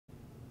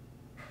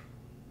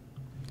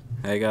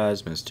Hey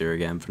guys, Mr.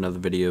 again for another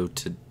video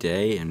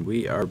today, and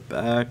we are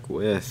back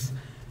with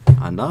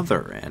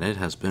another, and it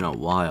has been a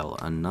while,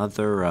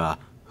 another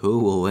who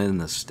will win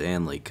the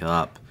Stanley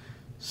Cup.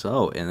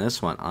 So, in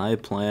this one, I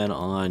plan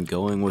on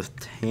going with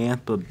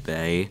Tampa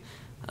Bay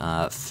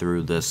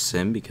through this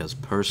sim, because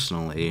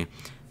personally,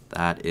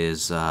 that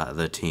is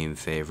the team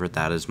favorite.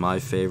 That is my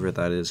favorite.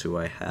 That is who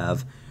I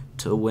have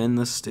to win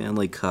the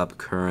Stanley Cup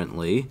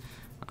currently.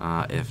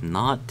 If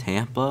not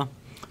Tampa,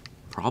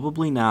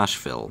 probably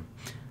Nashville.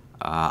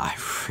 I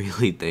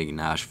really think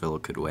Nashville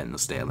could win the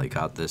Stanley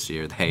Cup this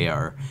year. They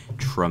are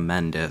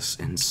tremendous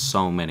in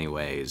so many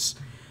ways.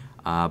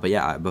 But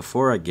yeah,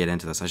 before I get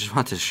into this, I just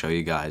want to show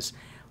you guys,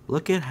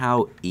 look at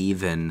how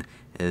even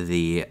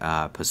the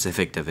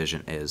Pacific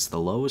Division is. The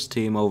lowest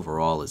team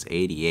overall is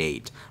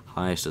 88.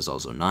 Highest is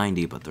also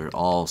 90, but they're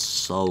all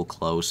so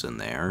close in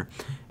there.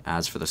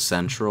 As for the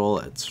Central,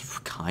 it's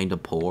kind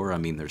of poor. I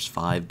mean, there's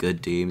 5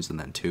 good teams and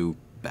then 2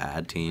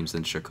 bad teams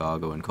in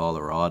Chicago and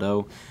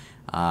Colorado.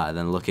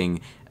 Then looking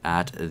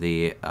at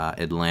the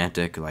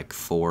Atlantic, like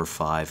 4 or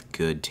 5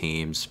 good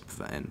teams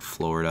in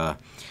Florida,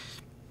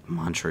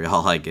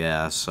 Montreal, I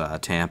guess,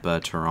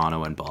 Tampa,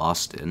 Toronto, and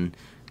Boston.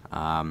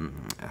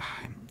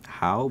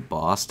 How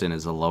Boston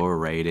is a lower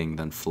rating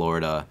than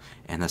Florida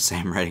and the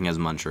same rating as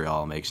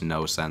Montreal makes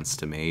no sense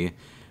to me.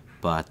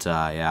 But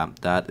yeah,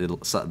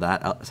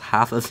 that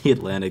half of the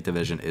Atlantic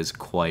Division is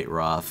quite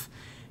rough.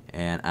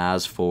 And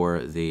as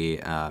for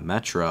the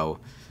Metro,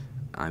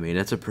 I mean,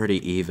 it's a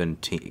pretty even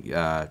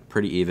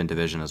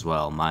division as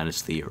well,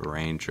 minus the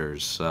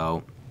Rangers.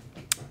 So,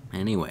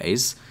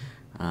 anyways,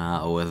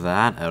 with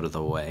that out of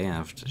the way,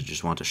 I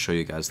just want to show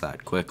you guys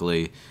that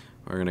quickly.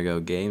 We're gonna go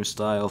game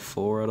style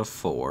 4 out of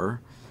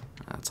 4.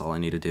 That's all I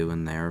need to do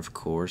in there, of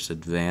course.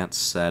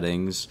 Advanced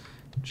settings.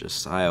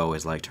 I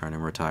always like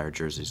turning retired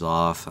jerseys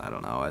off. I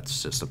don't know,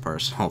 it's just a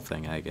personal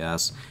thing, I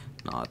guess.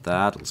 Not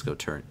that. Let's go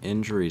turn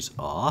injuries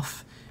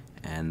off.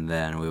 And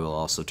then we will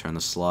also turn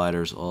the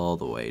sliders all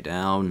the way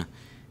down.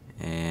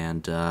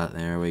 And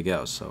there we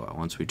go. So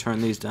once we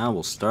turn these down,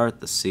 we'll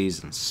start the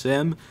season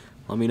sim.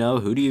 Let me know,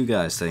 who do you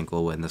guys think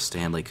will win the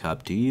Stanley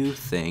Cup? Do you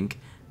think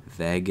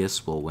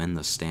Vegas will win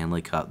the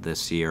Stanley Cup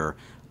this year?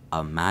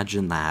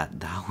 Imagine that.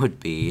 That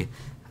would be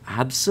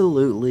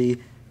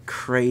absolutely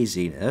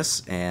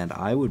craziness. And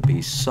I would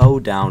be so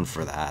down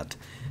for that,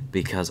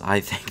 because I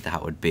think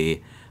that would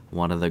be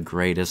one of the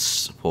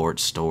greatest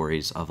sports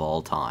stories of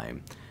all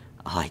time.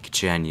 Like,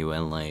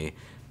 genuinely,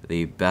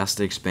 the best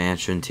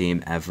expansion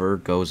team ever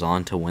goes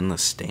on to win the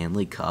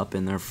Stanley Cup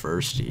in their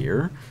first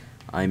year.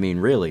 I mean,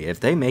 really, if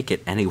they make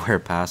it anywhere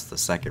past the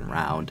second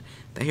round,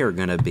 they are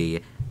going to be,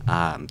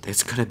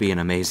 it's going to be an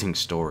amazing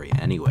story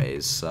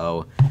anyways.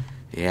 So,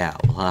 yeah,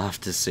 we'll have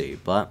to see.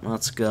 But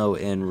let's go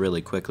in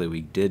really quickly.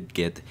 We did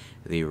get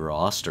the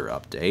roster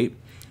update,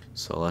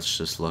 so let's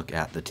just look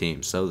at the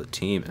team. So the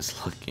team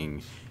is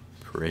looking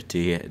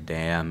pretty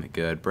damn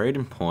good.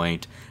 Braden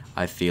Point,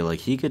 I feel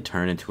like he could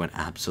turn into an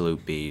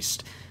absolute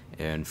beast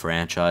in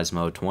franchise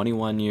mode.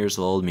 21 years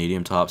old,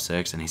 medium top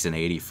 6, and he's an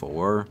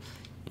 84.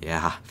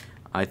 Yeah,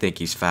 I think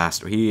he's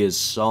faster. He is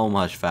so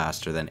much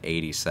faster than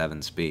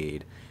 87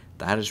 speed.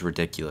 That is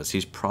ridiculous.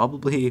 He's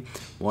probably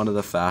one of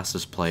the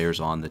fastest players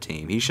on the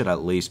team. He should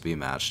at least be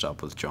matched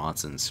up with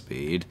Johnson's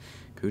speed.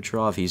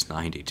 Kucherov, he's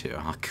 92.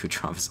 Oh,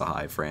 Kucherov is a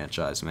high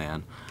franchise,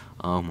 man.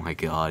 Oh my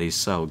god, he's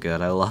so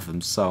good. I love him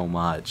so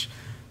much.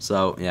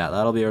 So, yeah,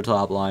 that'll be our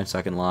top line.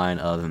 Second line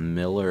of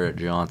Miller,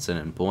 Johnson,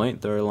 and Point.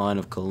 Third line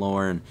of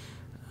Killorn,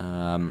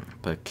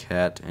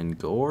 Paquette, and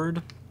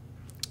Gord.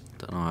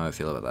 Don't know how I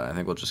feel about that. I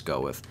think we'll just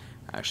go with,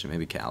 actually,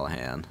 maybe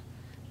Callahan.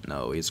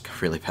 No, he's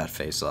really bad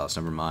face-offs.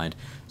 Never mind.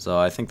 So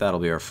I think that'll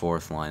be our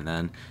fourth line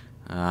then.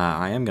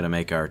 I am going to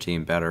make our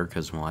team better,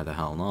 because why the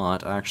hell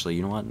not? Actually,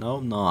 you know what? No,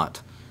 I'm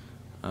not.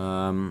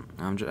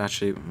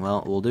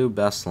 Well, we'll do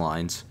best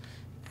lines,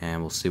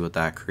 and we'll see what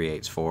that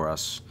creates for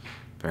us.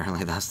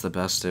 Apparently that's the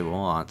best it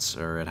wants,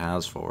 or it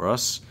has for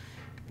us.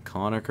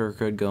 Conacher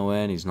could go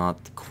in. He's not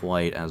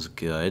quite as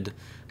good.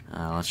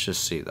 Let's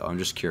just see, though. I'm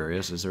just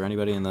curious. Is there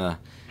anybody in the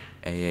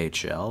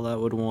AHL that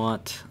would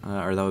want,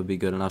 or that would be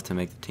good enough to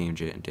make the team?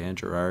 Dan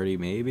Girardi,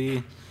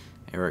 maybe?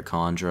 Eric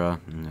Condra.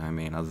 I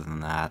mean, other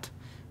than that,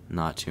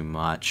 not too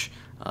much.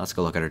 Let's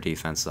go look at our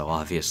defense, though.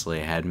 Obviously,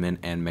 Hedman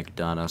and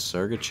McDonough,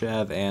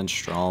 Sergachev and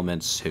Stralman,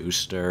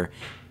 Suster,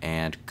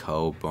 and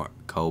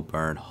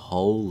Coburn.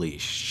 Holy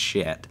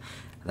shit.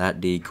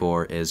 That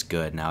D-core is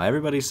good. Now,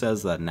 everybody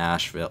says that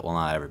Nashville, well,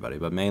 not everybody,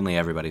 but mainly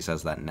everybody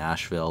says that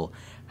Nashville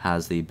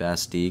has the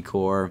best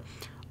D-core.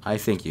 I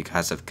think you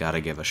guys have got to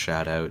give a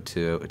shout-out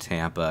to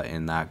Tampa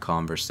in that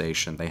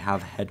conversation. They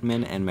have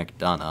Hedman and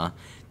McDonough,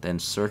 then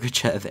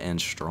Sergachev and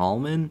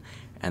Stralman,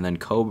 and then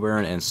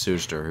Coburn and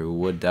Suster, who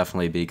would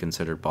definitely be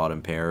considered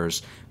bottom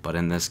pairs, but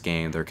in this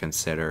game, they're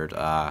considered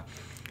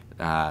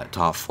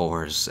top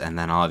fours. And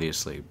then,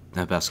 obviously,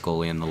 the best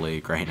goalie in the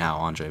league right now,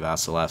 Andrei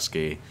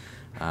Vasilevsky.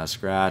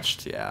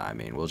 Scratched, yeah, I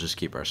mean, we'll just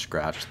keep our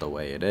scratch the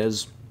way it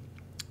is.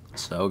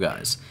 So,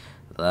 guys,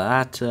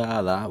 that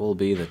will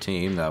be the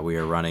team that we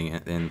are running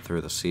in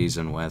through the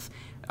season with.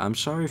 I'm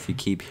sorry if you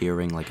keep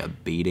hearing like a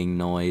beating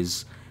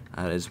noise.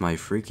 That is my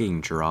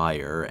freaking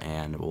dryer,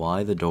 and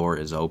why the door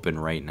is open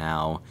right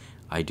now,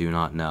 I do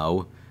not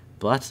know.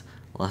 But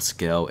let's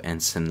go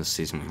and send the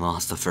season. We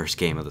lost the first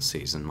game of the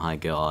season. My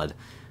God.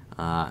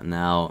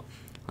 Now,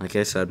 like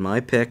I said,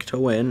 my pick to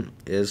win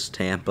is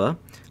Tampa.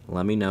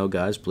 Let me know,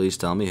 guys. Please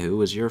tell me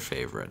who is your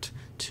favorite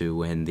to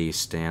win the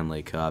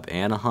Stanley Cup.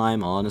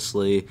 Anaheim,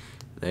 honestly,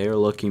 they are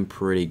looking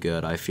pretty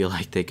good. I feel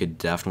like they could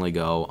definitely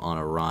go on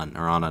a run,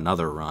 or on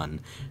another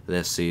run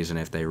this season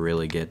if they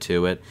really get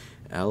to it.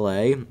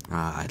 LA,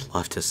 I'd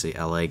love to see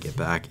LA get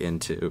back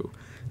into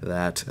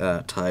that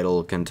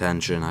title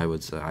contention. I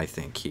would say, I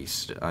think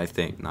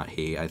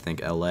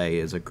LA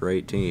is a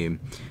great team,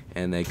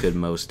 and they could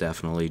most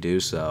definitely do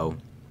so.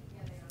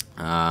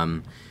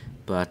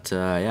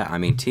 Yeah, I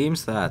mean,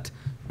 teams that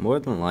more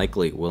than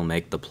likely will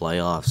make the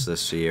playoffs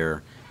this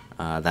year,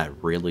 that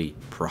really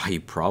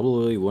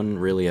probably wouldn't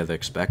really have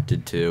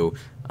expected to.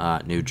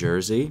 New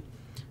Jersey.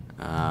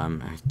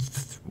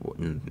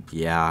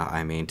 Yeah,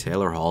 I mean,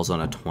 Taylor Hall's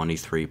on a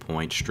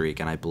 23-point streak,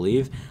 and I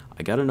believe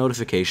I got a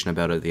notification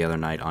about it the other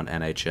night on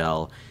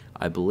NHL.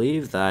 I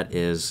believe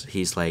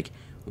he's like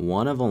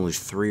one of only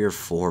 3 or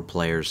 4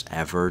 players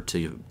ever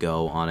to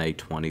go on a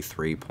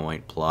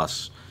 23-point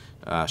plus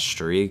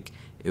streak.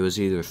 It was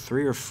either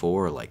 3 or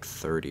 4, like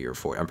 30 or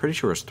 40. I'm pretty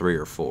sure it's 3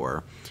 or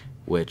 4,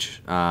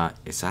 which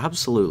is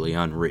absolutely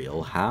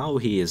unreal. How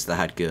he is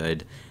that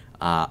good,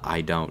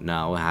 I don't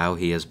know. How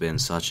he has been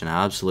such an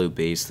absolute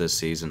beast this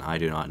season, I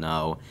do not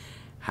know.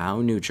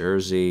 How New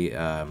Jersey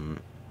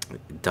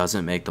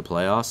doesn't make the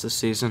playoffs this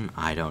season,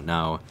 I don't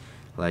know.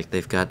 Like,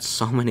 they've got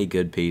so many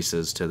good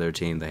pieces to their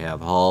team. They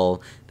have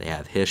Hall, they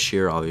have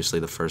Hischier,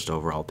 obviously the first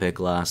overall pick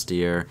last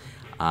year.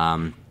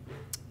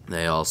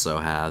 They also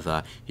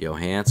have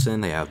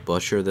Johansson. They have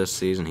Butcher this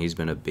season. He's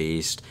been a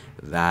beast.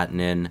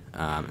 Vatanen,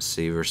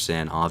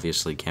 Severson.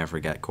 Obviously, can't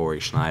forget Corey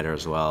Schneider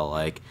as well.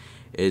 Like,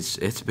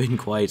 it's been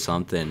quite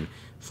something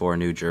for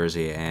New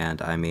Jersey.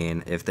 And, I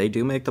mean, if they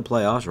do make the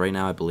playoffs, right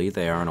now I believe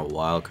they are in a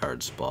wild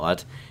card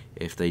spot.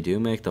 If they do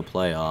make the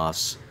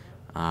playoffs,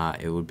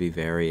 it would be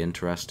very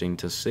interesting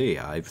to see.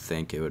 I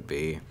think it would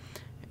be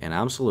an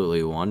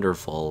absolutely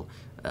wonderful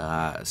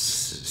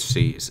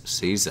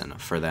season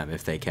for them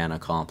if they can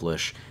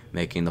accomplish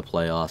making the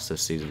playoffs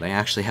this season. They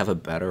actually have a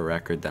better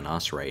record than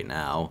us right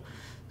now,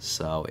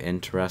 so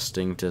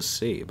interesting to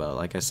see. But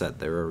like I said,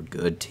 they're a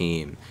good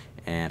team,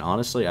 and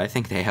honestly, I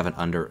think they have an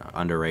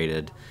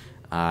underrated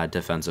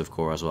defensive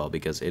core as well,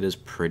 because it is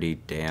pretty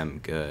damn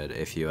good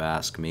if you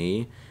ask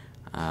me.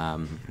 But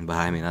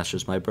I mean, that's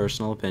just my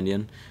personal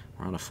opinion.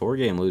 We're on a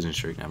 4-game losing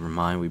streak. Never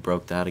mind, we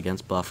broke that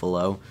against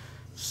Buffalo.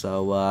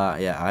 So,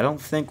 yeah, I don't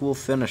think we'll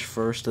finish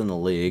first in the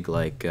league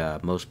like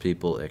most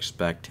people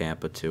expect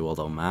Tampa to,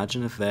 although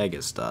imagine if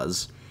Vegas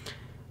does.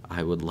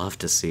 I would love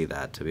to see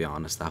that, to be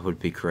honest. That would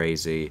be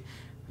crazy.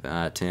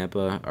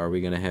 Tampa, are we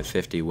going to hit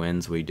 50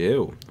 wins? We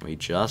do. We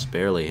just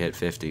barely hit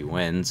 50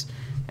 wins,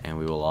 and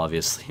we will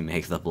obviously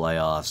make the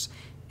playoffs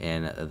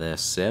in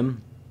this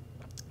sim.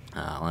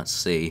 Let's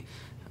see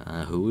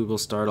who we will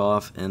start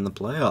off in the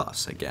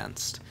playoffs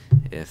against.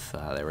 If,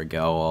 there we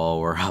go, oh,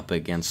 we're up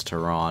against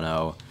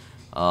Toronto.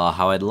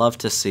 How I'd love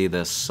to see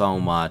this so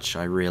much.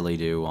 I really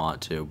do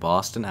want to.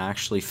 Boston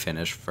actually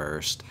finished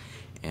first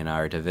in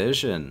our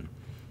division.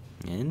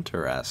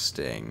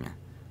 Interesting.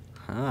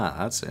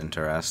 That's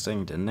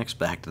interesting. Didn't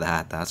expect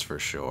that, that's for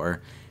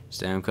sure.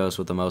 Stamkos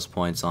with the most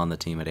points on the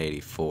team at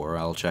 84.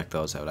 I'll check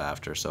those out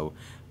after. So,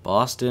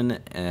 Boston,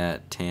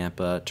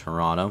 Tampa,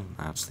 Toronto.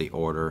 That's the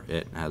order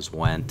it has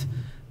went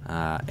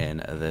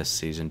in this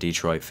season.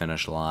 Detroit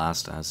finished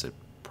last, as it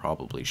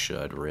probably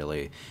should,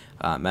 really.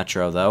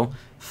 Metro, though,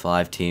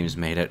 5 teams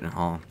made it.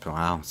 Oh,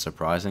 wow,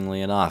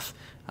 surprisingly enough.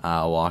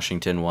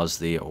 Washington was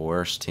the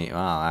worst team.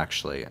 Well,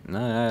 actually,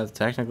 no,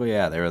 technically,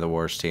 yeah, they were the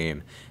worst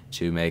team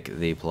to make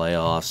the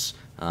playoffs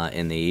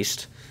in the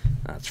East.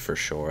 That's for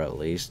sure, at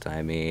least.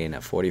 I mean,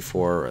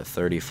 44,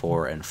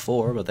 34, and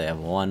 4, but they have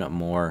one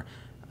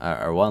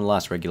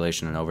less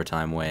regulation and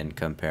overtime win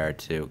compared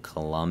to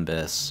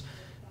Columbus,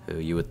 who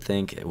you would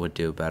think it would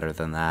do better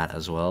than that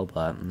as well,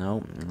 but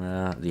no,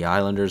 the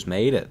Islanders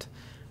made it.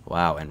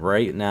 Wow, and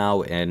right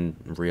now in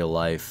real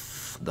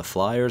life, the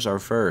Flyers are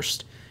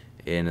first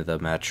in the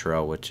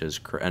Metro, which is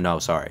no,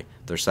 sorry,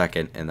 they're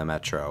second in the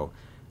Metro.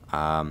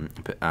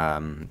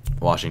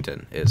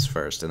 Washington is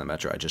first in the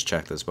Metro. I just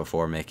checked this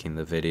before making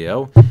the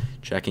video.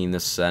 Checking the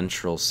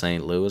Central,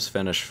 St. Louis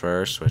finished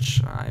first,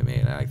 which, I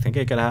mean, I think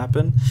it could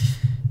happen.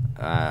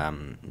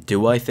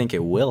 Do I think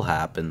it will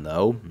happen,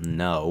 though?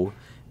 No,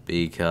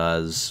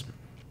 because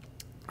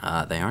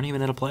they aren't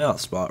even in a playoff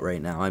spot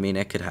right now. I mean,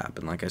 it could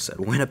happen. Like I said,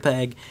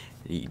 Winnipeg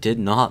did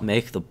not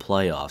make the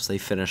playoffs. They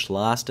finished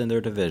last in their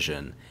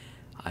division.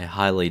 I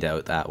highly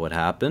doubt that would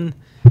happen.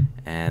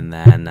 And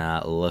then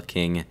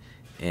looking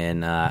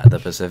in the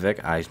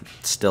Pacific, I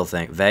still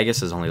think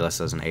Vegas is only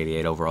listed as an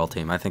 88 overall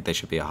team. I think they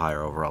should be a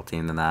higher overall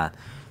team than that.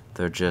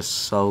 They're just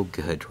so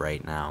good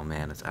right now,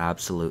 man. It's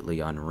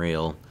absolutely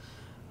unreal.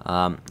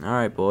 All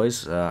right,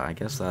 boys. I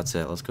guess that's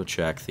it. Let's go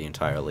check the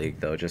entire league,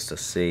 though, just to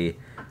see.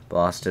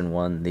 Boston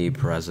won the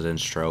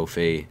President's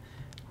Trophy.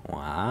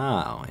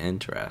 Wow,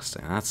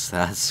 interesting.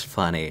 That's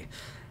funny.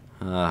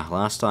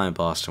 Last time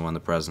Boston won the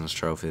President's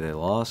Trophy, they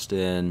lost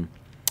in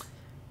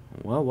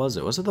what was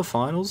it? Was it the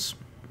finals?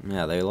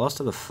 Yeah, they lost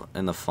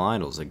in the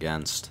finals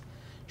against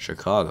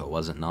Chicago,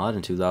 was it not,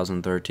 in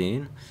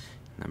 2013?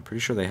 I'm pretty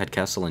sure they had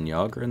Kessel and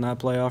Yager in that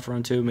playoff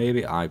run too,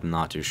 maybe? I'm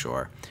not too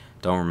sure.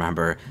 Don't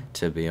remember,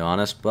 to be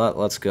honest, but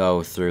let's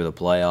go through the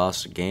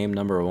playoffs. Game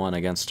number 1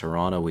 against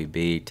Toronto, we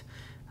beat.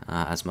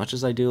 As much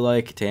as I do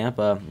like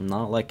Tampa, I'm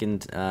not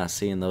liking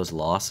seeing those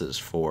losses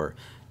for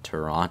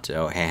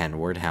Toronto, and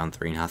we're down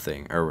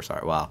 3-0. Or,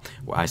 sorry, well,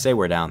 I say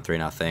we're down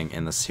 3-0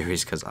 in the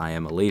series because I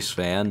am a Leafs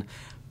fan,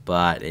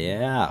 but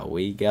yeah,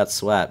 we got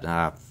swept.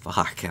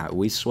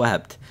 We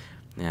swept.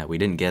 Yeah, we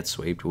didn't get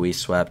swept. We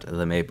swept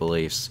the Maple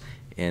Leafs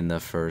in the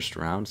first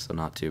round, so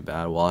not too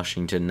bad.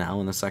 Washington now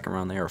in the second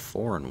round, they are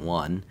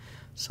 4-1.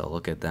 So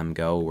look at them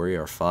go. We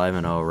are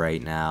 5-0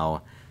 right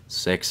now,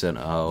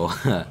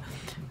 6-0.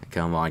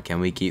 Come on, can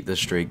we keep the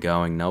streak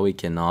going? No, we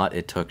cannot.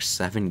 It took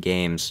 7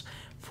 games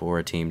for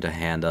a team to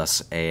hand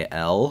us a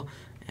L,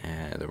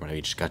 and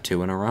we just got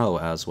 2 in a row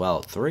as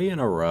well. 3 in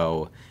a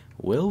row.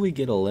 Will we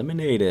get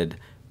eliminated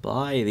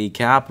by the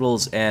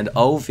Capitals? And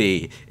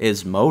Ovi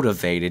is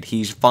motivated.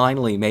 He's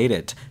finally made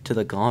it to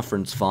the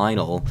conference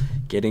final,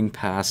 getting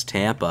past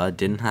Tampa.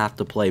 Didn't have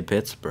to play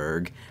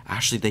Pittsburgh.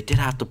 Actually, they did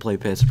have to play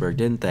Pittsburgh,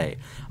 didn't they?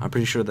 I'm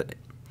pretty sure that...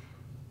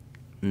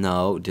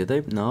 No, did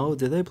they? No,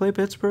 did they play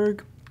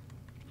Pittsburgh?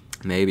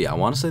 Maybe. I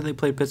want to say they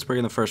played Pittsburgh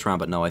in the first round,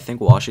 but no, I think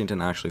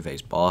Washington actually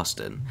faced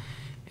Boston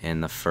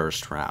in the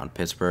first round.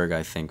 Pittsburgh,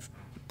 I think,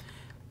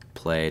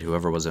 played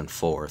whoever was in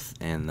 4th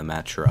in the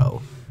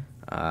Metro.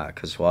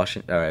 Because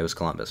Washington, it was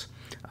Columbus.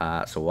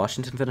 So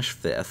Washington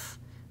finished 5th,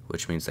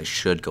 which means they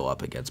should go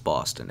up against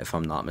Boston, if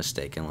I'm not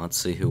mistaken. Let's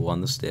see who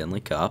won the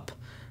Stanley Cup.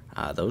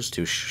 Those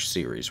two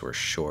series were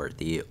short.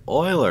 The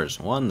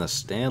Oilers won the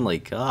Stanley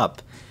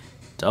Cup.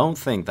 Don't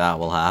think that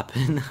will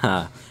happen.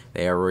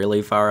 They are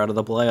really far out of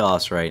the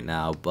playoffs right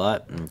now,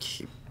 but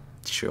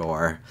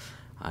sure.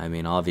 I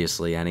mean,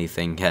 obviously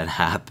anything can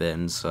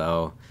happen,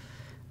 so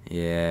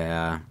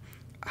yeah.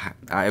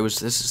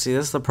 This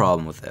is the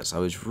problem with this. I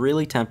was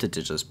really tempted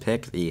to just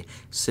pick the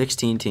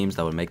 16 teams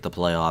that would make the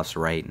playoffs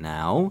right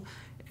now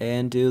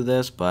and do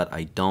this, but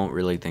I don't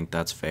really think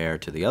that's fair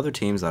to the other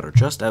teams that are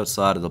just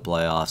outside of the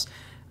playoffs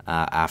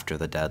after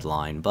the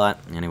deadline. But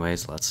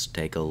anyways, let's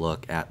take a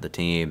look at the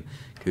team.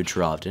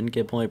 Kucherov didn't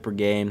get point per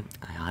game.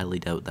 I highly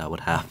doubt that would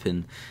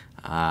happen.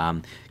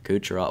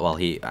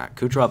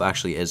 Kucherov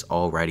actually is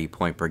already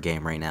point per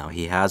game right now.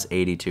 He has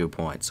 82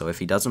 points. So if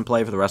he doesn't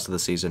play for the rest of the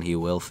season, he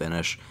will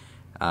finish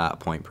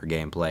point per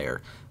game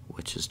player,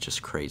 which is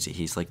just crazy.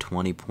 He's like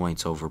 20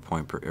 points over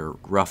point per, or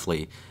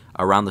roughly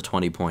around the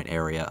 20-point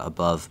area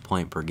above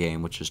point per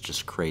game, which is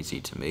just crazy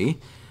to me.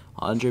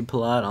 Andre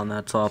Palat on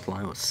that top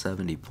line with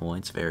 70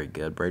 points. Very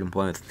good. Braden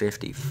Point with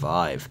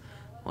 55.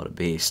 What a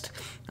beast.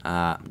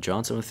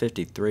 Johnson with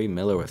 53,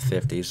 Miller with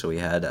 50, so we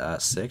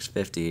had 6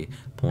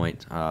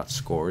 50-point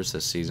scores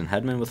this season.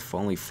 Hedman with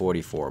only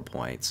 44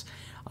 points.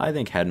 I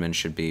think Hedman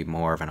should be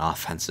more of an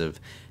offensive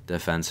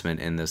defenseman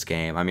in this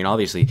game. I mean,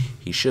 obviously,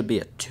 he should be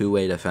a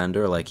two-way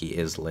defender like he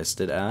is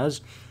listed as,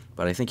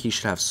 but I think he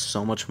should have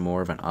so much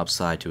more of an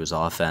upside to his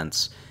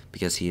offense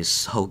because he is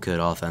so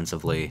good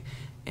offensively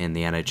in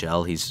the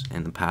NHL. He's,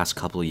 in the past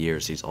couple of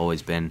years, he's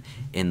always been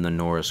in the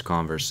Norris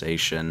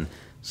conversation.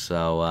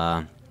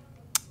 So,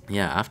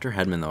 yeah, after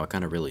Hedman, though, it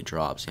kind of really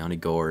drops. Yanni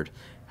Gourde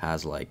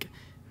has, like,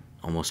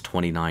 almost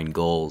 29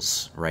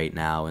 goals right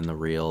now in the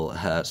real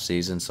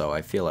season, so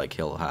I feel like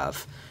he'll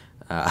have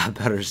a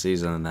better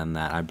season than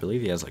that. I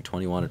believe he has, like,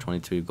 21 or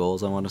 22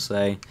 goals, I want to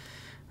say.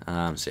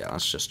 So, yeah,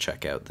 let's just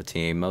check out the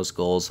team. Most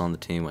goals on the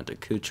team went to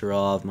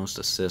Kucherov. Most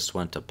assists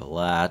went to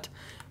Palat.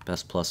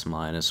 Best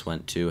plus-minus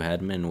went to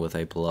Hedman with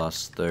a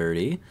plus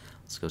 30.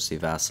 Let's go see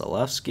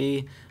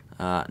Vasilevsky.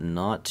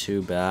 Not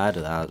too bad.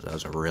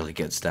 Those are really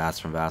good stats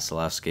from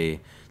Vasilevsky.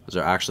 Those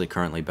are actually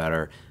currently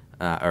better,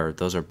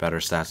 those are better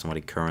stats than what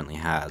he currently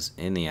has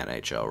in the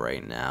NHL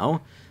right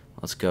now.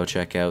 Let's go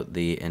check out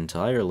the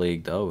entire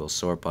league, though. We'll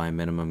sort by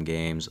minimum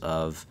games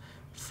of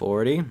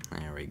 40.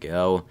 There we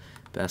go.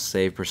 Best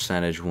save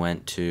percentage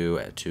went to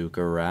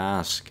Tuukka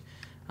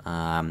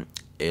Rask.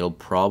 It'll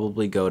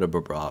probably go to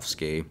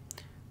Bobrovsky.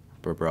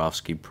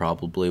 Bobrovsky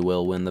probably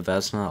will win the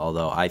Vezina,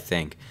 although I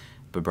think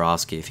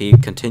Bobrovsky, if he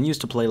continues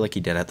to play like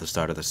he did at the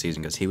start of the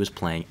season, because he was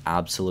playing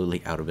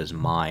absolutely out of his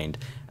mind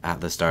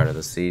at the start of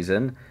the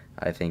season,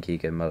 I think he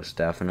can most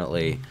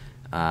definitely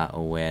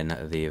win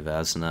the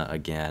Vezina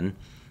again.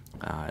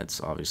 It's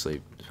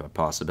obviously a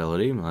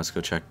possibility. Let's go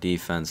check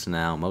defense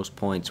now. Most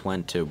points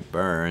went to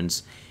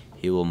Burns.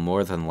 He will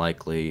more than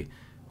likely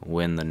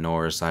win the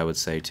Norris, I would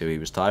say, too. He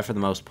was tied for the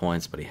most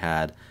points, but he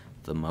had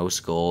the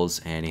most goals,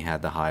 and he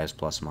had the highest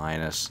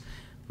plus-minus.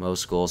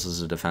 Most goals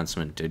as a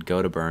defenseman did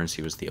go to Burns.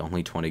 He was the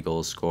only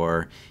 20-goal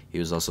scorer. He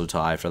was also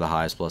tied for the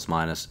highest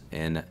plus-minus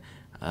in,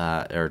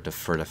 for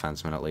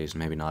defenseman at least,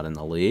 maybe not in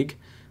the league.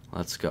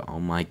 Let's go. Oh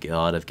my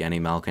god,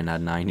 Evgeny Malkin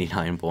had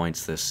 99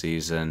 points this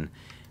season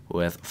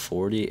with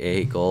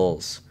 48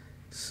 goals.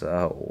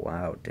 So,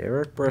 wow,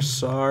 Derek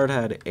Brassard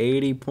had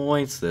 80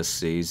 points this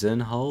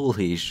season.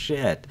 Holy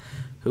shit.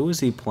 Who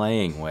is he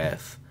playing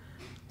with?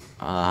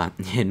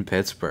 In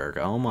Pittsburgh.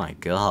 Oh my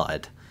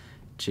god.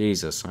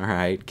 Jesus.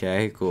 Alright,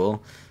 okay,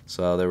 cool.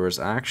 So there was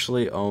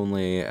actually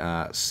only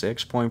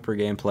 6 point per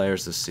game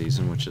players this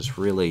season, which is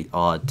really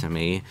odd to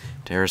me.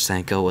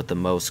 Tarasenko with the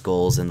most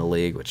goals in the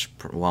league, which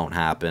won't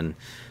happen.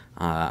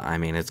 I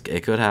mean,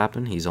 it could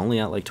happen. He's only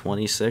at like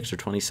 26 or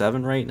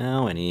 27 right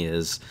now, and he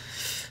is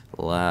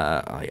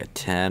like a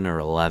 10 or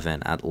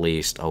 11 at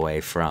least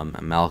away from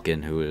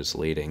Malkin, who is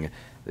leading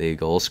the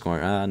goal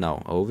scoring.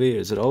 No, Ovi.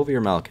 Is it Ovi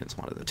or Malkin? It's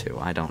one of the two.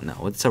 I don't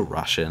know. It's a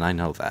Russian. I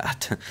know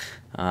that.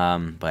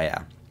 But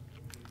yeah.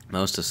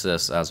 Most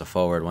assists as a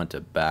forward went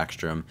to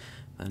Backstrom,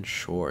 then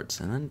Schwartz,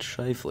 and then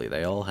Scheifele.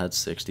 They all had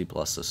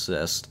 60-plus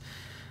assists.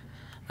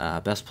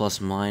 Best plus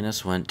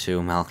minus went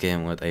to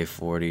Malkin with a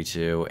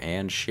 42,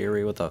 and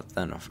Sheary with a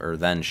then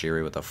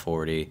Sheary with a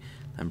 40,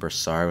 then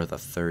Brassard with a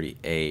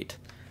 38.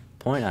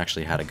 Point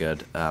actually had a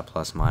good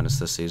plus minus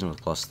this season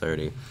with plus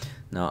 30.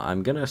 Now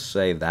I'm gonna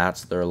say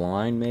that's their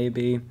line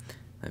maybe.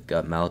 They've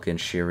got Malkin,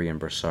 Sheary, and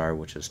Brassard,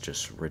 which is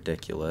just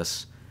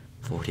ridiculous.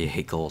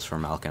 48 goals for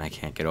Malkin. I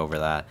can't get over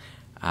that.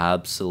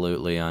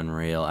 Absolutely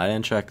unreal. I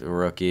didn't check the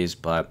rookies,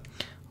 but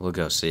we'll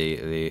go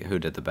see who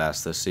did the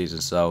best this season.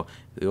 So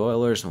the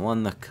Oilers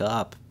won the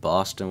Cup.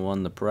 Boston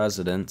won the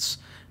Presidents.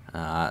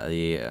 Or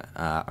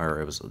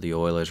it was the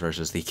Oilers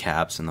versus the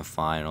Caps in the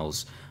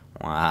finals.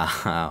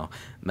 Wow.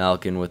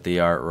 Malkin with the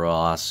Art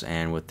Ross,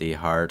 and with the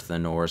Hart, the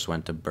Norris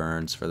went to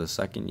Burns for the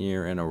second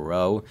year in a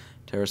row.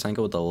 Tarasenko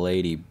with the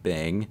Lady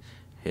Byng.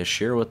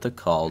 Hischier with the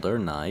Calder.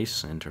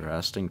 Nice.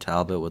 Interesting.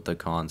 Talbot with the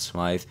Conn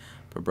Smythe.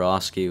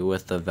 Bobrovsky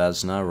with the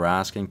Vezina,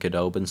 Raskin,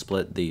 Khudobin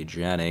split the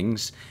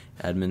Jennings,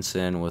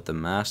 Edmondson with the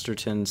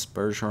Mastertons,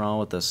 Bergeron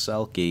with the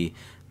Selke,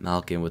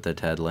 Malkin with the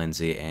Ted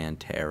Lindsay, and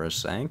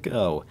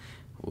Tarasenko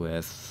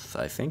with,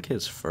 I think,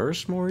 his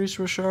first Maurice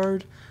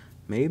Richard,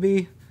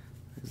 maybe?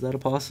 Is that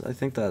a I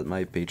think that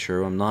might be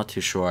true. I'm not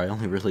too sure. I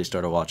only really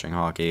started watching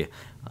hockey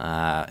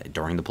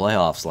during the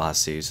playoffs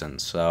last season,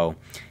 so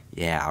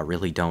yeah, I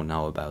really don't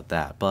know about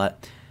that,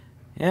 but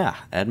yeah,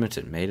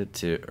 Edmonton made it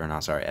to, or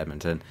not, sorry,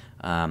 Edmonton,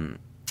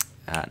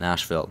 at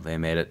Nashville, they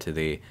made it to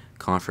the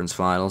conference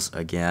finals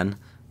again.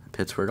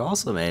 Pittsburgh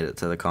also made it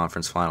to the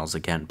conference finals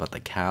again, but the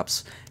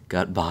Caps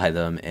got by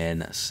them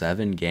in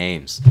 7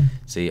 games.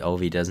 See,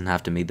 Ovi doesn't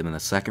have to meet them in the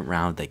second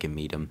round. They can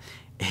meet them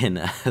in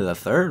the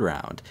third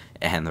round,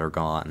 and they're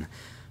gone.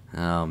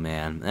 Oh,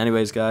 man.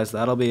 Anyways, guys,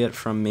 that'll be it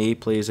from me.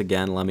 Please,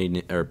 again, let me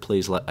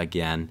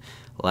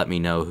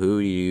know who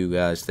you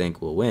guys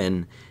think will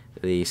win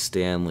the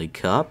Stanley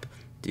Cup.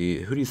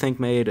 Who do you think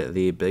made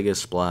the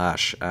biggest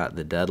splash at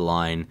the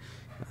deadline?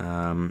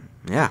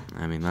 Yeah,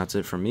 I mean, that's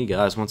it from me,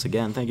 guys. Once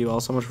again, thank you all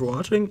so much for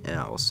watching, and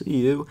I will see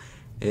you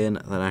in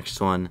the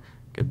next one.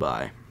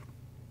 Goodbye.